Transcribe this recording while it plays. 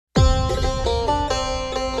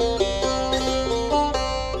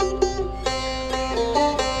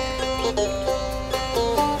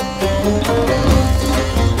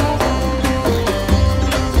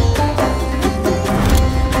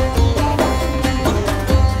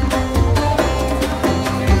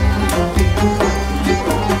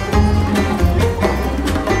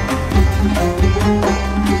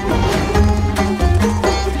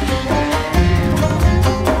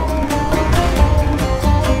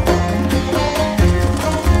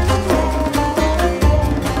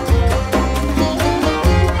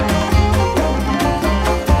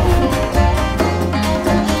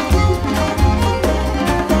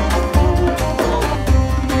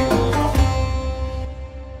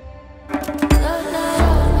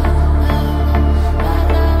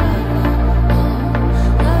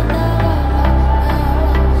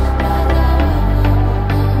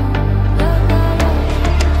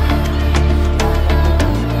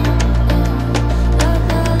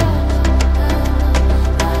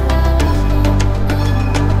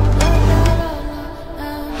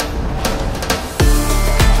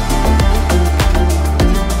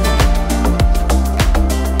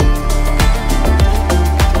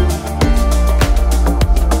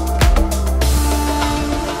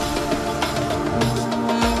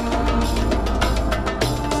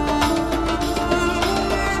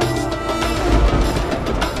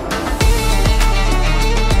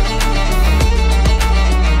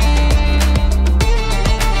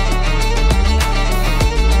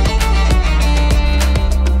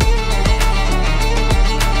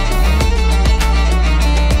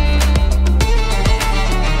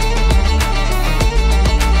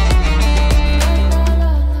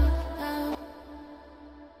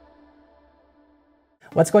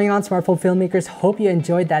What's going on, smartphone filmmakers? Hope you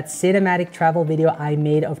enjoyed that cinematic travel video I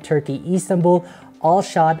made of Turkey, Istanbul, all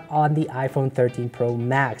shot on the iPhone 13 Pro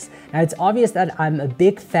Max. Now, it's obvious that I'm a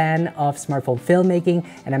big fan of smartphone filmmaking,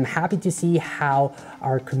 and I'm happy to see how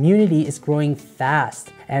our community is growing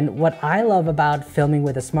fast. And what I love about filming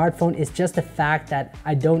with a smartphone is just the fact that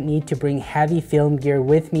I don't need to bring heavy film gear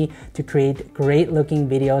with me to create great looking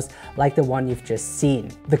videos like the one you've just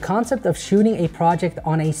seen. The concept of shooting a project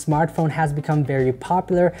on a smartphone has become very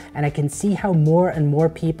popular, and I can see how more and more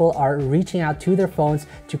people are reaching out to their phones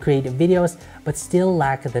to create videos but still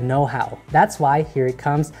lack the know-how. That's why, here it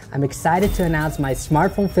comes, I'm excited to announce my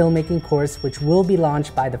smartphone filmmaking course, which will be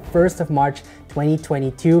launched by the 1st of March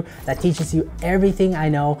 2022, that teaches you everything I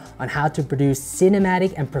know on how to produce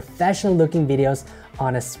cinematic and professional looking videos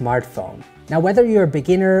on a smartphone. Now, whether you're a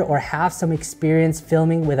beginner or have some experience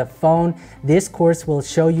filming with a phone, this course will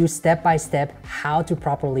show you step by step how to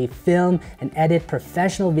properly film and edit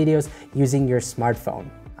professional videos using your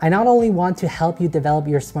smartphone. I not only want to help you develop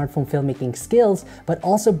your smartphone filmmaking skills, but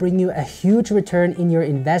also bring you a huge return in your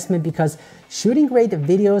investment, because shooting great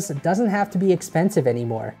videos doesn't have to be expensive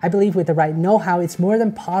anymore. I believe with the right know-how, it's more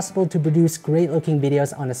than possible to produce great looking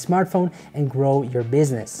videos on a smartphone and grow your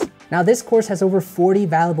business. Now, this course has over 40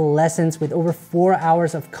 valuable lessons with over 4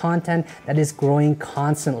 hours of content that is growing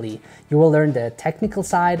constantly. You will learn the technical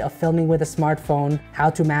side of filming with a smartphone, how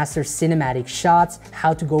to master cinematic shots,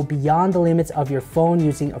 how to go beyond the limits of your phone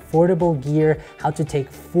using affordable gear, how to take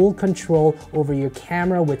full control over your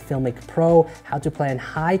camera with Filmic Pro, how to plan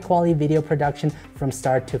high quality video production from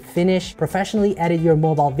start to finish, professionally edit your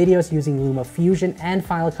mobile videos using LumaFusion and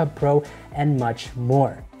Final Cut Pro, and much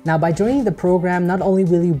more. Now, by joining the program, not only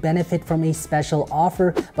will you benefit from a special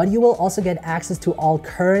offer, but you will also get access to all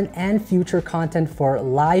current and future content for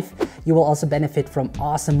life. You will also benefit from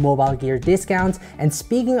awesome mobile gear discounts. And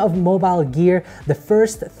speaking of mobile gear, the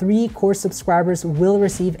first 3 course subscribers will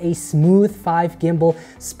receive a Smooth 5 gimbal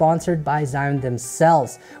sponsored by Zion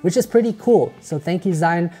themselves, which is pretty cool. So thank you,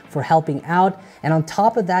 Zion, for helping out. And on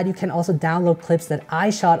top of that, you can also download clips that I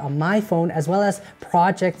shot on my phone, as well as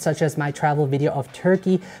projects such as my travel video of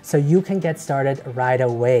Turkey, so you can get started right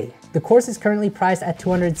away. The course is currently priced at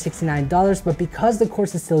 $269, but because the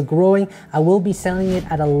course is still growing, I will be selling it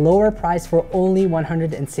at a lower price for only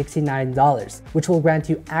 $169, which will grant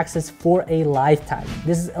you access for a lifetime.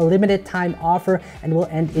 This is a limited time offer and will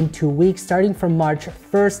end in 2 weeks, starting from March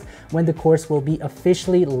 1st, when the course will be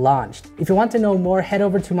officially launched. If you want to know more, head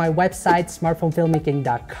over to my website,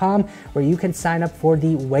 smartphonefilmmaking.com, where you can sign up for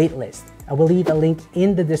the waitlist. I will leave a link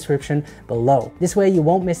in the description below. This way you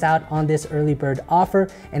won't miss out on this early bird offer,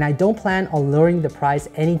 and I don't plan on lowering the price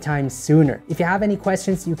anytime sooner. If you have any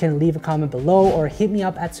questions, you can leave a comment below or hit me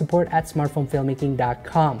up at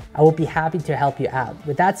support@smartphonefilmmaking.com. I will be happy to help you out.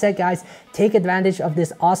 With that said, guys, take advantage of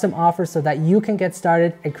this awesome offer so that you can get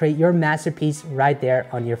started and create your masterpiece right there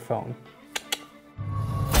on your phone.